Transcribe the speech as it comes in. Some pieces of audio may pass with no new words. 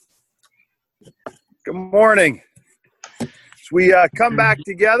Good morning. As we come back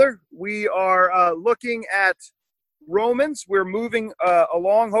together, we are looking at Romans. We're moving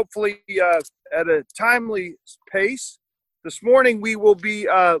along, hopefully at a timely pace. This morning, we will be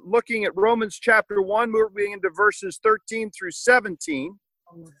looking at Romans chapter 1, moving into verses 13 through 17.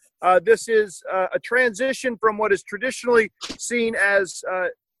 This is a transition from what is traditionally seen as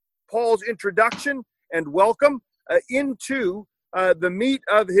Paul's introduction and welcome into the meat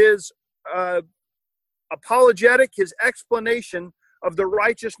of his apologetic, his explanation of the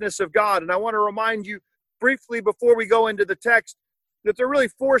righteousness of God. And I want to remind you briefly before we go into the text that there are really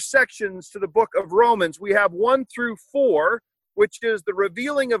four sections to the book of Romans. We have 1 through 4, which is the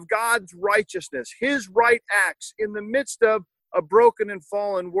revealing of God's righteousness, his right acts in the midst of a broken and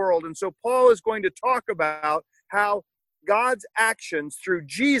fallen world. And so Paul is going to talk about how God's actions through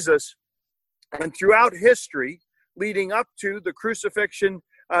Jesus and throughout history leading up to the crucifixion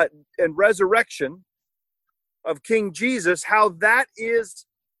and resurrection of King Jesus, how that is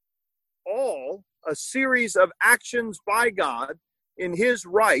all a series of actions by God in his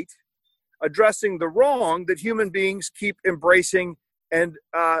right, addressing the wrong that human beings keep embracing and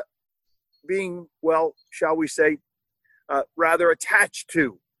being, well, shall we say, rather attached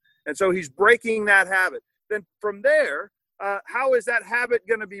to. And so he's breaking that habit. Then from there, how is that habit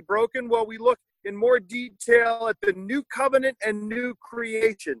going to be broken? Well, we look in more detail at the new covenant and new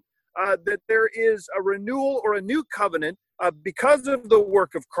creation. That there is a renewal or a new covenant because of the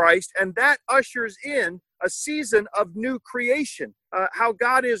work of Christ, and that ushers in a season of new creation, how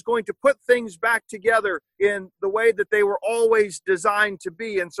God is going to put things back together in the way that they were always designed to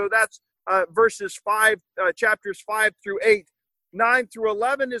be. And so that's chapters 5 through 8. 9 through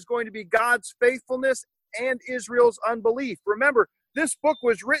 11 is going to be God's faithfulness and Israel's unbelief. Remember, this book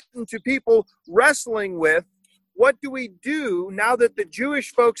was written to people wrestling with, what do we do now that the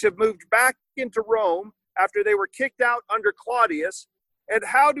Jewish folks have moved back into Rome after they were kicked out under Claudius? And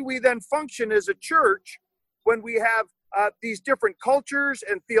how do we then function as a church when we have these different cultures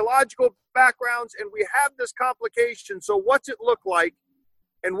and theological backgrounds and we have this complication? So what's it look like?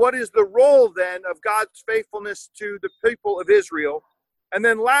 And what is the role then of God's faithfulness to the people of Israel? And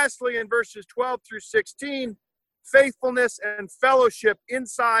then lastly, in verses 12 through 16, faithfulness and fellowship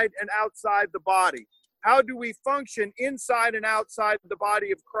inside and outside the body. How do we function inside and outside the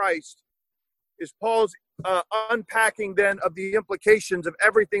body of Christ? Is Paul's unpacking then of the implications of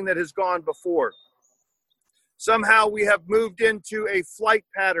everything that has gone before. Somehow we have moved into a flight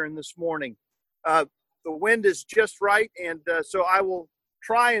pattern this morning. The wind is just right, and so I will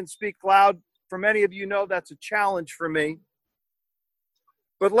try and speak loud. For many of you know that's a challenge for me.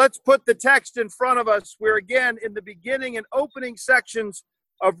 But let's put the text in front of us. We're again in the beginning and opening sections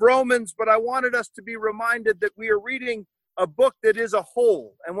of Romans, but I wanted us to be reminded that we are reading a book that is a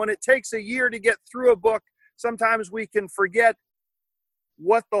whole. And when it takes a year to get through a book, sometimes we can forget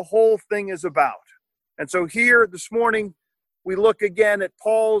what the whole thing is about. And so here this morning, we look again at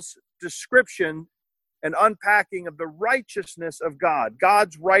Paul's description and unpacking of the righteousness of God,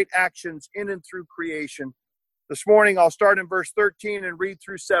 God's right actions in and through creation. This morning, I'll start in verse 13 and read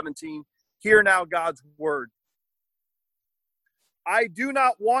through 17. Hear now God's word. I do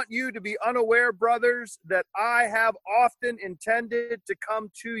not want you to be unaware, brothers, that I have often intended to come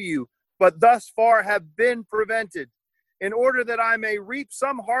to you, but thus far have been prevented, in order that I may reap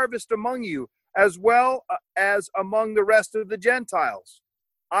some harvest among you, as well as among the rest of the Gentiles.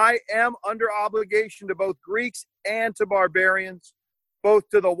 I am under obligation to both Greeks and to barbarians, both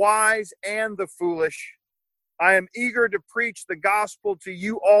to the wise and the foolish. I am eager to preach the gospel to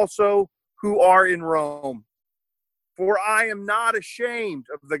you also who are in Rome. For I am not ashamed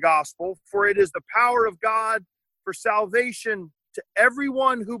of the gospel, for it is the power of God for salvation to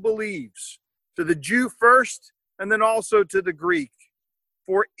everyone who believes, to the Jew first, and then also to the Greek.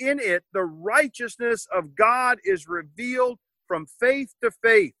 For in it the righteousness of God is revealed from faith to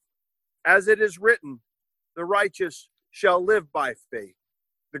faith, as it is written, the righteous shall live by faith.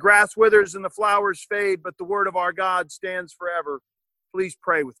 The grass withers and the flowers fade, but the word of our God stands forever. Please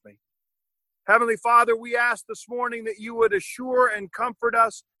pray with me. Heavenly Father, we ask this morning that you would assure and comfort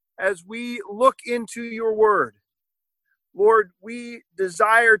us as we look into your word. Lord, we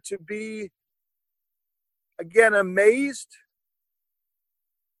desire to be, again, amazed,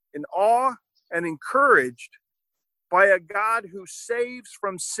 in awe, and encouraged by a God who saves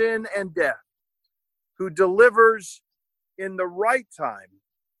from sin and death, who delivers in the right time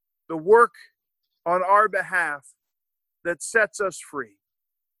the work on our behalf that sets us free.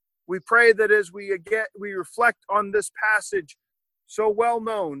 We pray that as we reflect on this passage so well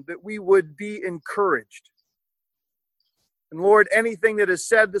known, that we would be encouraged. And Lord, anything that is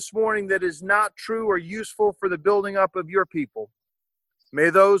said this morning that is not true or useful for the building up of your people, may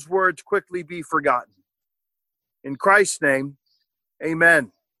those words quickly be forgotten. In Christ's name,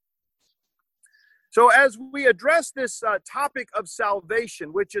 amen. So as we address this topic of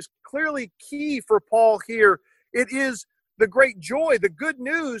salvation, which is clearly key for Paul here, it is the great joy. The good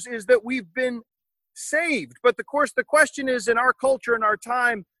news is that we've been saved. But of course, the question is, in our culture and our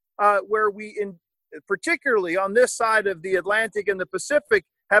time, where particularly on this side of the Atlantic and the Pacific,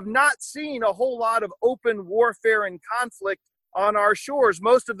 have not seen a whole lot of open warfare and conflict on our shores.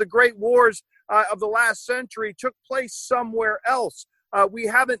 Most of the great wars of the last century took place somewhere else. We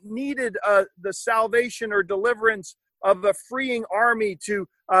haven't needed the salvation or deliverance of a freeing army to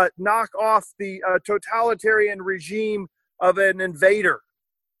knock off the totalitarian regime of an invader.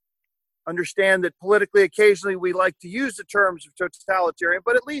 Understand that politically, occasionally we like to use the terms of totalitarian,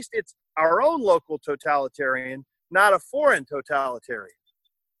 but at least it's our own local totalitarian, not a foreign totalitarian.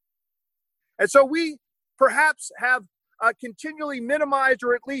 And so we perhaps have continually minimized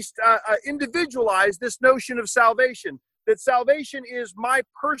or at least individualized this notion of salvation, that salvation is my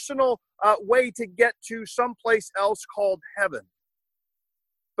personal way to get to someplace else called heaven.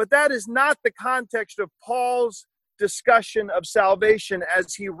 But that is not the context of Paul's discussion of salvation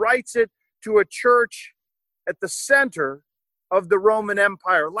as he writes it to a church at the center of the Roman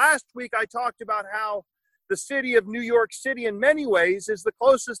Empire. Last week, I talked about how the city of New York City, in many ways, is the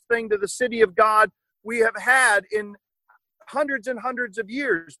closest thing to the city of God we have had in hundreds and hundreds of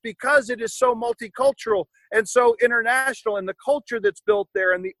years, because it is so multicultural and so international, and the culture that's built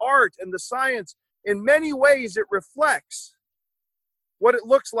there and the art and the science, in many ways, it reflects what it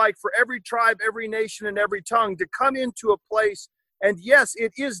looks like for every tribe, every nation, and every tongue to come into a place. And yes,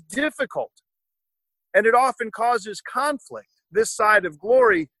 it is difficult, and it often causes conflict this side of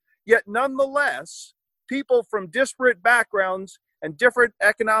glory, yet nonetheless, people from disparate backgrounds and different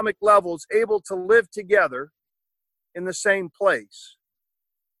economic levels able to live together in the same place.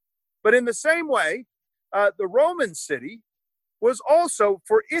 But in the same way, the Roman city was also,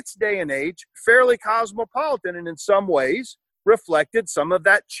 for its day and age, fairly cosmopolitan, and in some ways reflected some of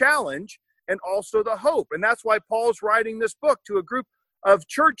that challenge and also the hope. And that's why Paul's writing this book to a group of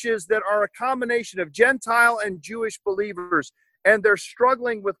churches that are a combination of Gentile and Jewish believers, and they're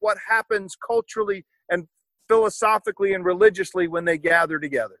struggling with what happens culturally and philosophically and religiously when they gather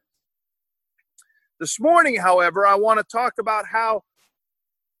together. This morning, however, I want to talk about how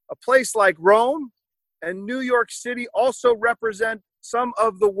a place like Rome and New York City also represent some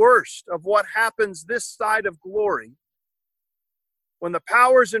of the worst of what happens this side of glory, when the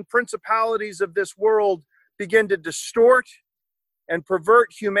powers and principalities of this world begin to distort and pervert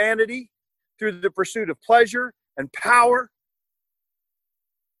humanity through the pursuit of pleasure and power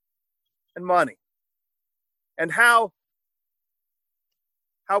and money. And how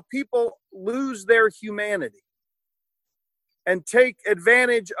people lose their humanity and take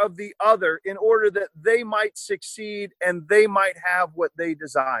advantage of the other in order that they might succeed and they might have what they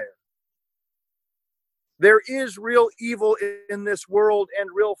desire. There is real evil in this world and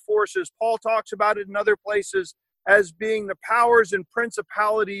real forces. Paul talks about it in other places as being the powers and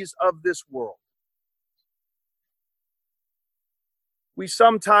principalities of this world. We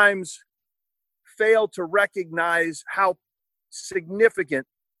sometimes fail to recognize how significant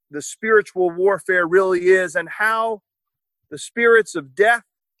the spiritual warfare really is, and how the spirits of death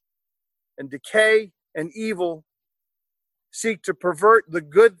and decay and evil seek to pervert the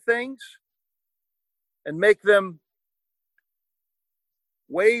good things and make them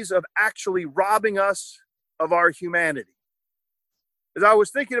ways of actually robbing us of our humanity. As I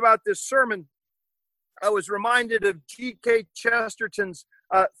was thinking about this sermon, I was reminded of G.K. Chesterton's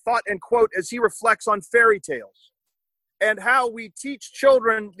thought and quote as he reflects on fairy tales and how we teach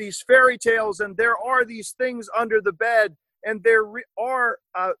children these fairy tales, and there are these things under the bed, and there are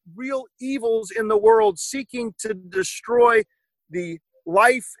real evils in the world seeking to destroy the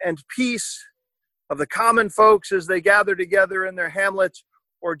life and peace of the common folks as they gather together in their hamlets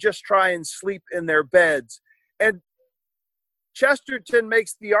or just try and sleep in their beds. And Chesterton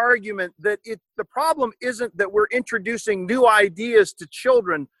makes the argument that the problem isn't that we're introducing new ideas to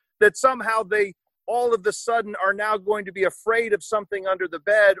children, that somehow they all of a sudden are now going to be afraid of something under the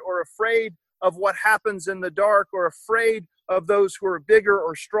bed, or afraid of what happens in the dark, or afraid of those who are bigger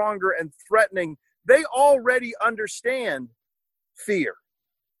or stronger and threatening. They already understand fear.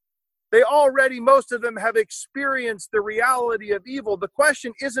 They already, most of them, have experienced the reality of evil. The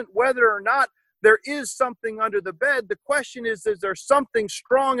question isn't whether or not there is something under the bed. The question is there something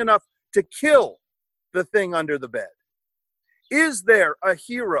strong enough to kill the thing under the bed? Is there a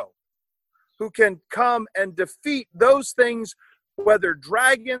hero who can come and defeat those things, whether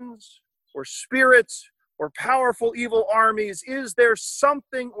dragons or spirits or powerful evil armies? Is there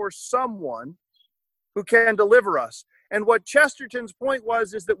something or someone who can deliver us? And what Chesterton's point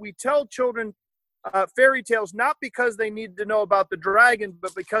was is that we tell children fairy tales not because they need to know about the dragon,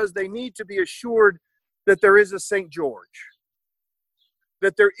 but because they need to be assured that there is a St. George,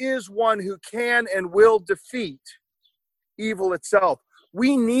 that there is one who can and will defeat evil itself.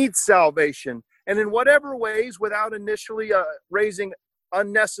 We need salvation, and in whatever ways, without initially raising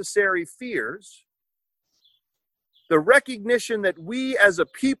unnecessary fears, the recognition that we as a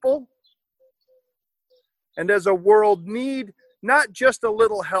people and as a world need not just a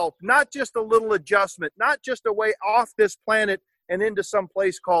little help, not just a little adjustment, not just a way off this planet and into some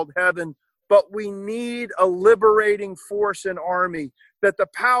place called heaven, but we need a liberating force and army, that the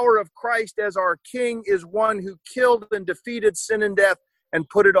power of Christ as our King is one who killed and defeated sin and death and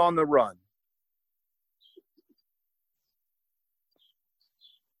put it on the run.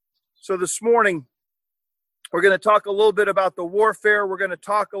 So this morning, we're going to talk a little bit about the warfare. We're going to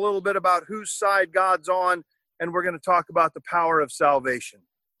talk a little bit about whose side God's on, and we're going to talk about the power of salvation.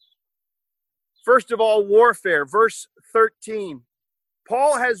 First of all, warfare. Verse 13.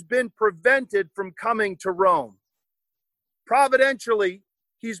 Paul has been prevented from coming to Rome. Providentially,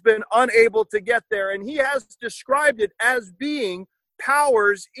 he's been unable to get there, and he has described it as being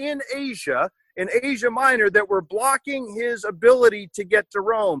powers in Asia Minor, that were blocking his ability to get to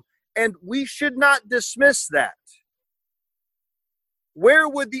Rome. And we should not dismiss that. Where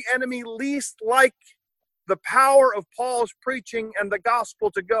would the enemy least like the power of Paul's preaching and the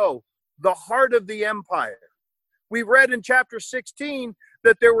gospel to go? The heart of the empire. We read in chapter 16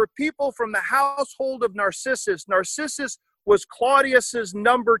 that there were people from the household of Narcissus. Narcissus was Claudius's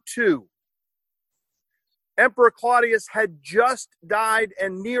number 2. Emperor Claudius had just died,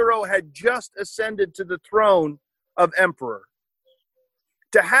 and Nero had just ascended to the throne of emperor.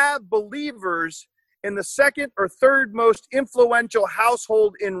 To have believers in the second or third most influential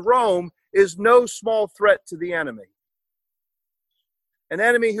household in Rome is no small threat to the enemy. An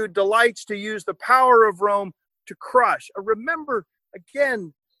enemy who delights to use the power of Rome to crush. Remember,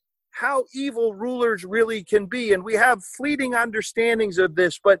 again, how evil rulers really can be. And we have fleeting understandings of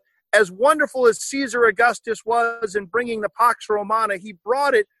this, but as wonderful as Caesar Augustus was in bringing the Pax Romana, he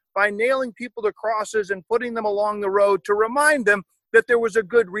brought it by nailing people to crosses and putting them along the road to remind them that there was a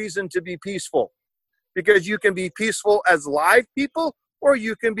good reason to be peaceful. Because you can be peaceful as live people, or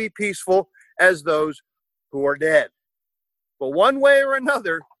you can be peaceful as those who are dead. But one way or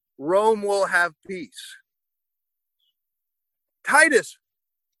another, Rome will have peace.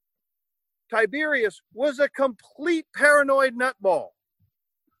 Tiberius was a complete paranoid nutball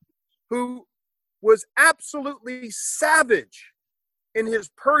who was absolutely savage in his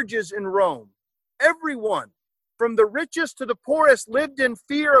purges in Rome. Everyone, from the richest to the poorest, lived in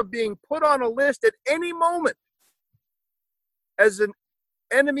fear of being put on a list at any moment as an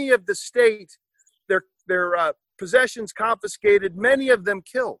enemy of the state, their possessions confiscated, many of them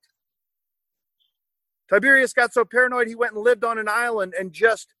killed. Tiberius got so paranoid he went and lived on an island and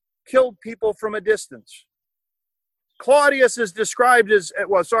just killed people from a distance. Claudius is described as,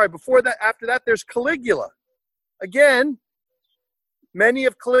 after that, there's Caligula. Again, many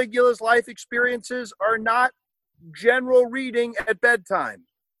of Caligula's life experiences are not general reading at bedtime.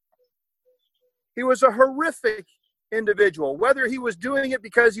 He was a horrific individual, whether he was doing it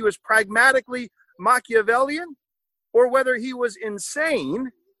because he was pragmatically Machiavellian or whether he was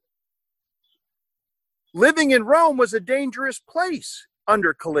insane. Living in Rome was a dangerous place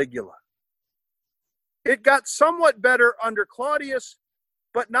under Caligula. It got somewhat better under Claudius,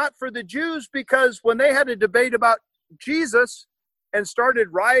 but not for the Jews, because when they had a debate about Jesus and started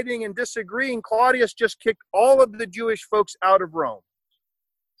rioting and disagreeing, Claudius just kicked all of the Jewish folks out of Rome.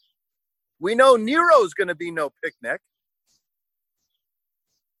 We know Nero's going to be no picnic.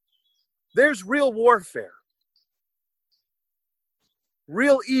 There's real warfare,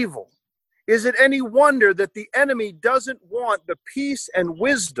 real evil. Is it any wonder that the enemy doesn't want the peace and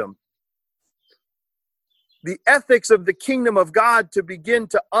wisdom, the ethics of the kingdom of God, to begin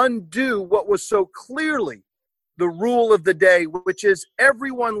to undo what was so clearly the rule of the day, which is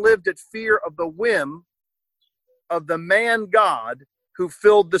everyone lived at fear of the whim of the man God who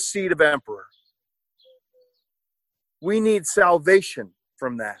filled the seat of emperor. We need salvation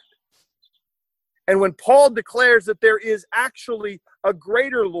from that. And when Paul declares that there is actually a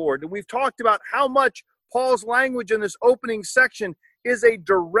greater Lord, and we've talked about how much Paul's language in this opening section is a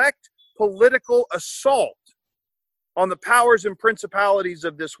direct political assault on the powers and principalities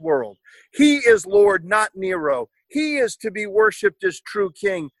of this world. He is Lord, not Nero. He is to be worshipped as true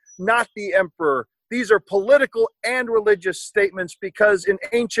king. not the emperor. These are political and religious statements because in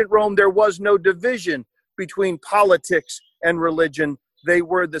ancient Rome, there was no division between politics and religion. They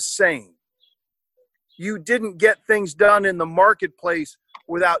were the same. You didn't get things done in the marketplace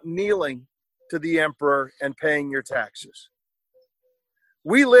without kneeling to the emperor and paying your taxes.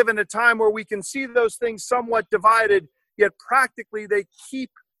 We live in a time where we can see those things somewhat divided, yet practically they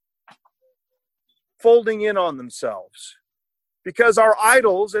keep folding in on themselves because our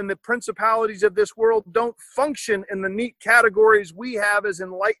idols and the principalities of this world don't function in the neat categories we have as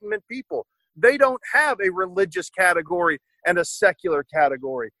Enlightenment people. They don't have a religious category and a secular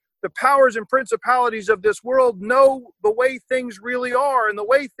category. The powers and principalities of this world know the way things really are, and the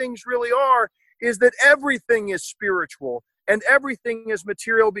way things really are is that everything is spiritual and everything is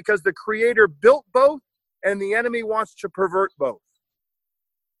material because the Creator built both and the enemy wants to pervert both.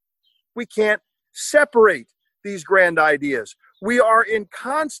 We can't separate these grand ideas. We are in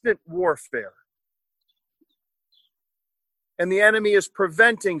constant warfare. And the enemy is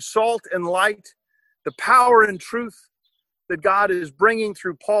preventing salt and light, the power and truth that God is bringing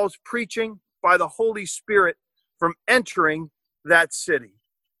through Paul's preaching by the Holy Spirit from entering that city.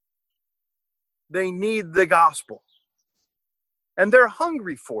 They need the gospel. And they're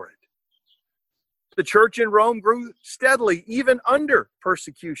hungry for it. The church in Rome grew steadily, even under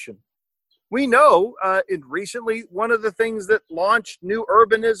persecution. We know recently one of the things that launched new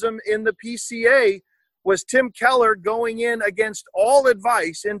urbanism in the PCA was Tim Keller going in against all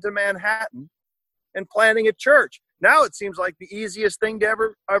advice into Manhattan and planting a church. Now it seems like the easiest thing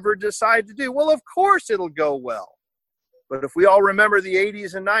to ever decide to do. Well, of course it'll go well. But if we all remember the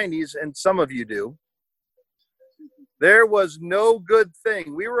 80s and 90s, and some of you do, there was no good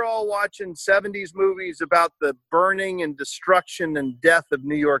thing. We were all watching 70s movies about the burning and destruction and death of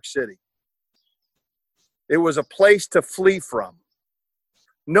New York City. It was a place to flee from.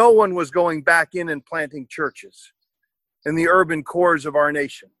 No one was going back in and planting churches in the urban cores of our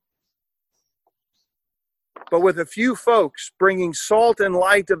nation. But with a few folks bringing salt and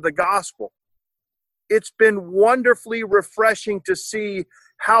light of the gospel, it's been wonderfully refreshing to see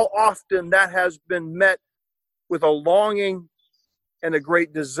how often that has been met with a longing and a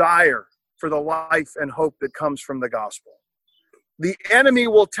great desire for the life and hope that comes from the gospel. The enemy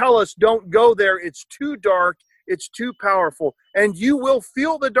will tell us, don't go there. It's too dark. It's too powerful. And you will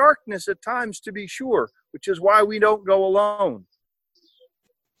feel the darkness at times, to be sure, which is why we don't go alone.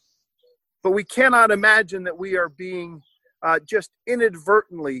 But we cannot imagine that we are being just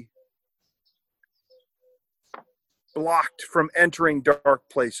inadvertently blocked from entering dark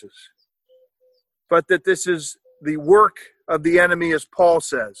places. But that this is the work of the enemy, as Paul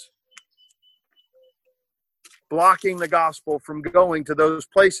says, blocking the gospel from going to those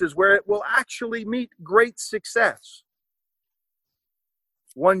places where it will actually meet great success,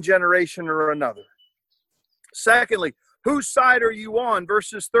 one generation or another. Secondly, whose side are you on?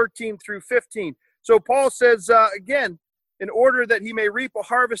 Verses 13 through 15. So Paul says, again, in order that he may reap a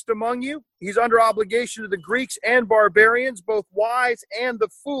harvest among you, he's under obligation to the Greeks and barbarians, both wise and the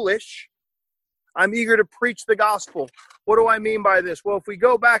foolish. I'm eager to preach the gospel. What do I mean by this? Well, if we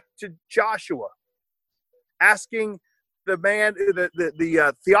go back to Joshua, asking the man,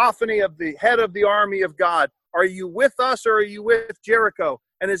 the theophany of the head of the army of God, are you with us or are you with Jericho?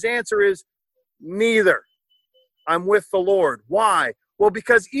 And his answer is, neither. I'm with the Lord. Why? Well,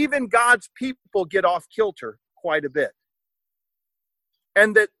 because even God's people get off kilter quite a bit.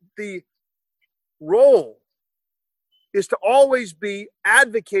 And that the role is to always be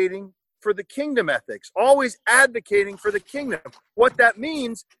advocating for the kingdom ethics, always advocating for the kingdom. What that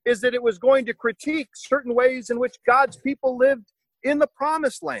means is that it was going to critique certain ways in which God's people lived in the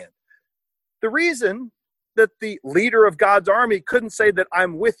promised land. The reason that the leader of God's army couldn't say that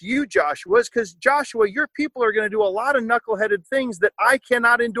I'm with you, Joshua, is because, Joshua, your people are going to do a lot of knuckleheaded things that I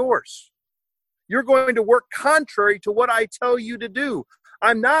cannot endorse. You're going to work contrary to what I tell you to do.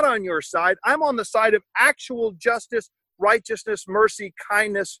 I'm not on your side. I'm on the side of actual justice, righteousness, mercy,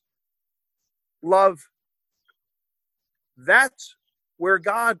 kindness, love. That's where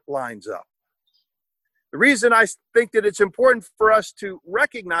God lines up. The reason I think that it's important for us to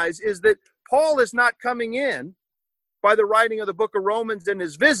recognize is that Paul is not coming in by the writing of the book of Romans and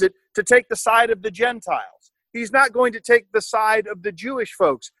his visit to take the side of the Gentiles. He's not going to take the side of the Jewish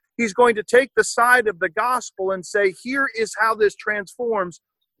folks. He's going to take the side of the gospel and say, here is how this transforms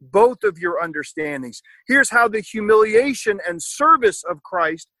both of your understandings. Here's how the humiliation and service of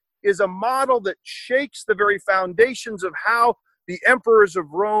Christ is a model that shakes the very foundations of how the emperors of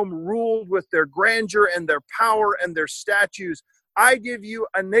Rome ruled with their grandeur and their power and their statues. I give you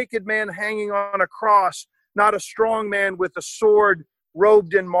a naked man hanging on a cross, not a strong man with a sword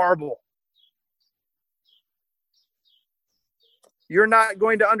robed in marble. You're not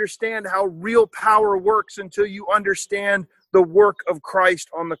going to understand how real power works until you understand the work of Christ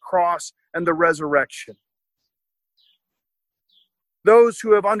on the cross and the resurrection. Those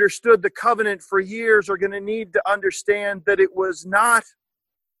who have understood the covenant for years are going to need to understand that it was not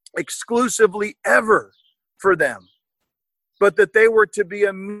exclusively ever for them, but that they were to be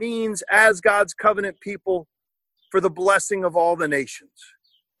a means as God's covenant people for the blessing of all the nations.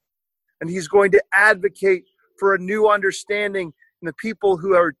 And he's going to advocate for a new understanding in the people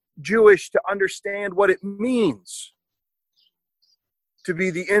who are Jewish to understand what it means to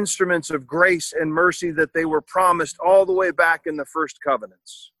be the instruments of grace and mercy that they were promised all the way back in the first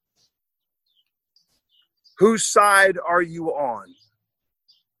covenants. Whose side are you on?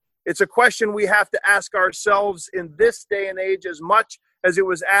 It's a question we have to ask ourselves in this day and age as much as it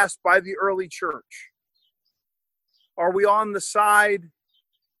was asked by the early church. Are we on the side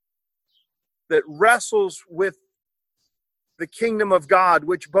that wrestles with the kingdom of God,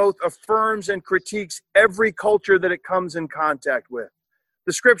 which both affirms and critiques every culture that it comes in contact with?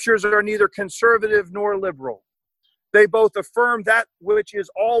 The scriptures are neither conservative nor liberal. They both affirm that which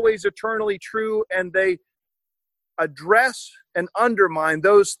is always eternally true, and they address and undermine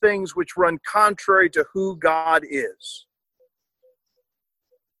those things which run contrary to who God is.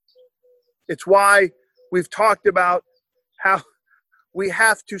 It's why we've talked about how we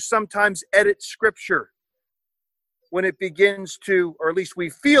have to sometimes edit scripture when it begins to, or at least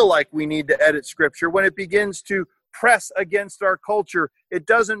we feel like we need to edit scripture, when it begins to press against our culture. It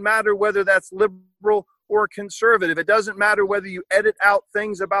doesn't matter whether that's liberal or conservative. It doesn't matter whether you edit out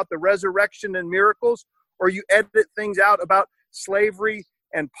things about the resurrection and miracles, or you edit things out about slavery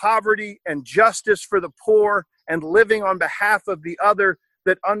and poverty and justice for the poor and living on behalf of the other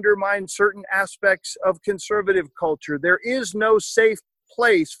that undermine certain aspects of conservative culture. There is no safe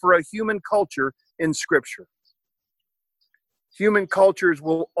place for a human culture in Scripture. Human cultures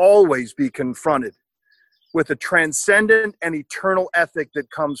will always be confronted with a transcendent and eternal ethic that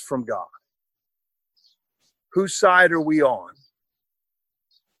comes from God. Whose side are we on?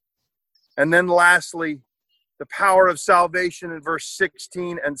 And then lastly, the power of salvation in verse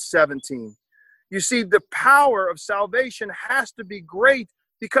 16 and 17. You see, the power of salvation has to be great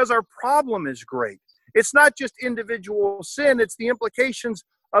because our problem is great. It's not just individual sin, it's the implications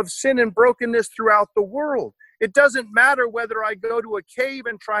of sin and brokenness throughout the world. It doesn't matter whether I go to a cave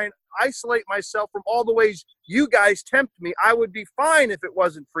and try and isolate myself from all the ways you guys tempt me. I would be fine if it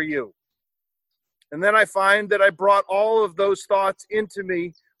wasn't for you. And then I find that I brought all of those thoughts into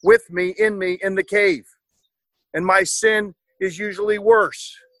me, with me, in the cave. And my sin is usually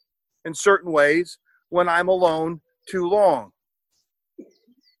worse in certain ways when I'm alone too long.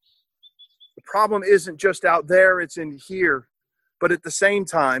 The problem isn't just out there, it's in here. But at the same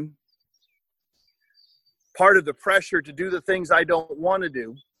time, part of the pressure to do the things I don't want to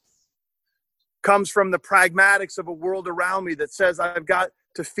do comes from the pragmatics of a world around me that says I've got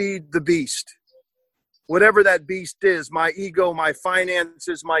to feed the beast. Whatever that beast is, my ego, my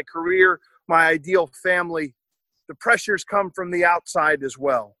finances, my career, my ideal family, the pressures come from the outside as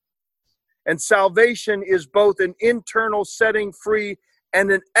well. And salvation is both an internal setting free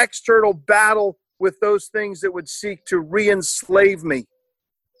and an external battle with those things that would seek to re-enslave me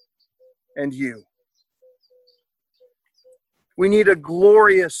and you. We need a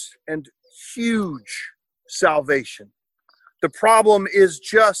glorious and huge salvation. The problem is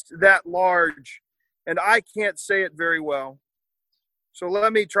just that large, and I can't say it very well. So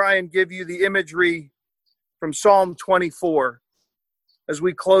let me try and give you the imagery from Psalm 24 as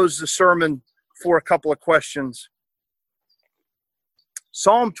we close the sermon for a couple of questions.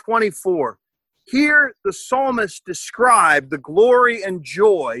 Psalm 24. Here the psalmist described the glory and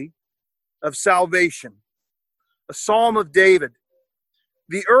joy of salvation. A psalm of David.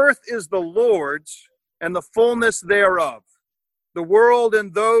 The earth is the Lord's and the fullness thereof, the world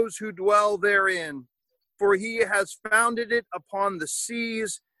and those who dwell therein. For he has founded it upon the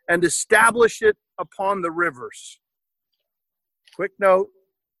seas and established it upon the rivers. Quick note.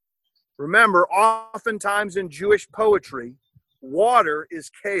 Remember, oftentimes in Jewish poetry, water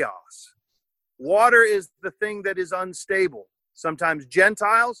is chaos. Water is the thing that is unstable. Sometimes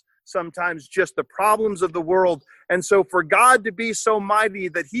Gentiles, sometimes just the problems of the world. And so for God to be so mighty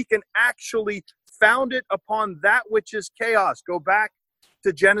that he can actually found it upon that which is chaos. Go back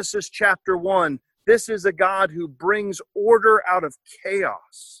to Genesis chapter 1. This is a God who brings order out of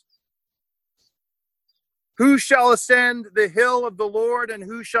chaos. Who shall ascend the hill of the Lord, and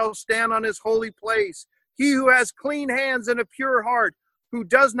who shall stand on his holy place? He who has clean hands and a pure heart, who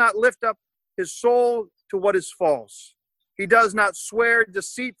does not lift up his soul to what is false, He does not swear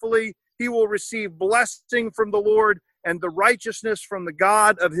deceitfully. He will receive blessing from the Lord and the righteousness from the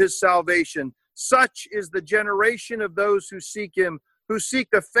God of his salvation. Such is the generation of those who seek him, who seek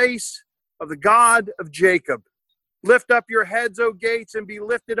the face of the God of Jacob. Lift up your heads, O gates, and be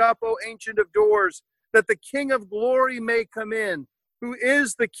lifted up, O ancient of doors, that the King of glory may come in. Who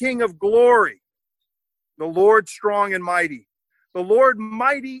is the King of glory? The Lord strong and mighty, the Lord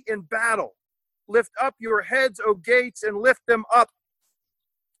mighty in battle. Lift up your heads, O gates, and lift them up,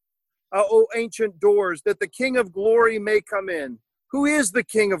 O ancient doors, that the King of glory may come in. Who is the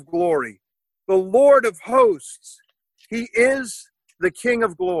King of glory? The Lord of hosts. He is the King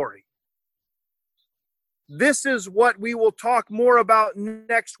of glory. This is what we will talk more about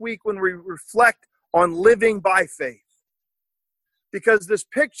next week when we reflect on living by faith. Because this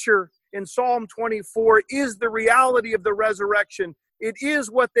picture in Psalm 24 is the reality of the resurrection. It is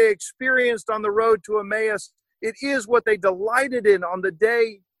what they experienced on the road to Emmaus. It is what they delighted in on the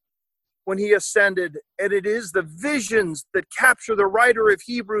day when he ascended. And it is the visions that capture the writer of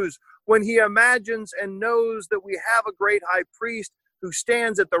Hebrews when he imagines and knows that we have a great high priest who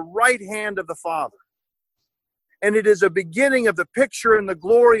stands at the right hand of the Father. And it is a beginning of the picture and the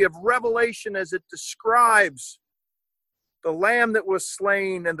glory of Revelation as it describes the Lamb that was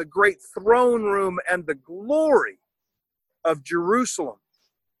slain and the great throne room and the glory of Jerusalem,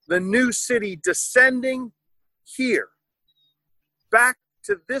 the new city descending here, back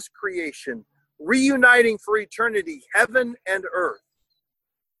to this creation, reuniting for eternity, heaven and earth,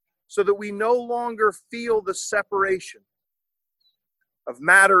 so that we no longer feel the separation of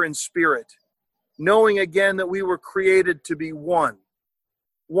matter and spirit, knowing again that we were created to be one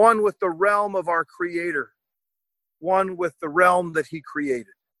with the realm of our Creator, one with the realm that he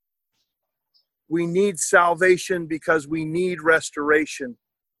created. We need salvation because we need restoration.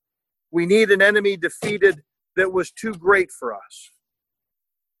 We need an enemy defeated that was too great for us.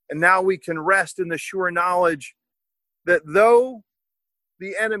 And now we can rest in the sure knowledge that though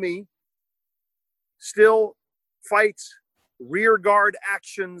the enemy still fights rear guard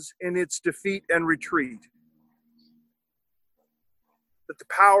actions in its defeat and retreat, that the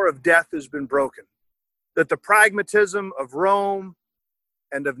power of death has been broken, that the pragmatism of Rome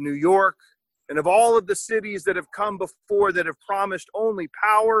and of New York and of all of the cities that have come before that have promised only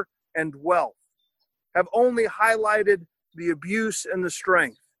power and wealth, have only highlighted the abuse and the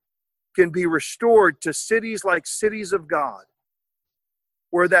strength, can be restored to cities like cities of God,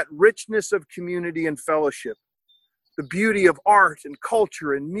 where that richness of community and fellowship, the beauty of art and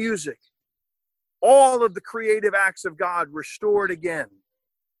culture and music, all of the creative acts of God restored again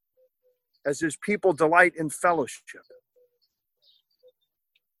as his people delight in fellowship.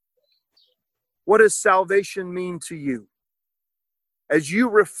 What does salvation mean to you? As you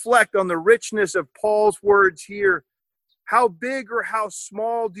reflect on the richness of Paul's words here, how big or how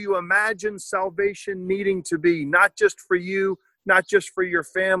small do you imagine salvation needing to be? Not just for you, not just for your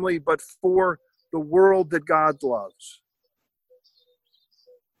family, but for the world that God loves.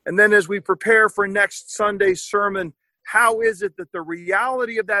 And then as we prepare for next Sunday's sermon, how is it that the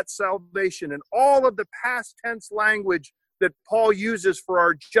reality of that salvation and all of the past tense language that Paul uses for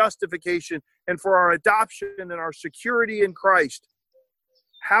our justification and for our adoption and our security in Christ,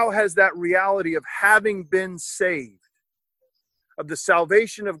 how has that reality of having been saved, of the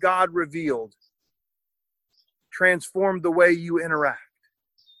salvation of God revealed, transformed the way you interact?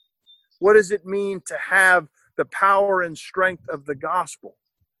 What does it mean to have the power and strength of the gospel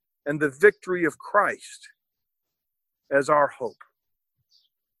and the victory of Christ as our hope?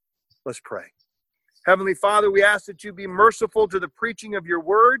 Let's pray. Heavenly Father, we ask that you be merciful to the preaching of your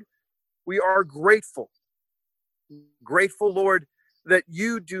word. We are grateful. Grateful, Lord, that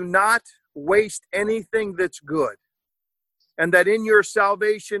you do not waste anything that's good, and that in your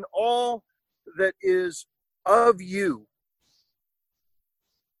salvation, all that is of you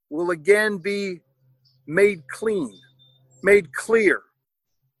will again be made clean, made clear,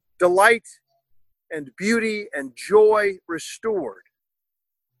 delight and beauty and joy restored.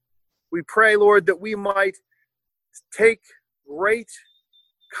 We pray, Lord, that we might take great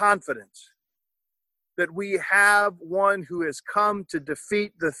confidence that we have one who has come to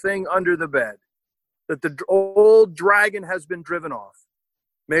defeat the thing under the bed, that the old dragon has been driven off.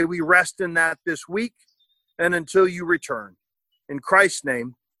 May we rest in that this week and until you return. In Christ's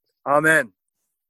name, amen.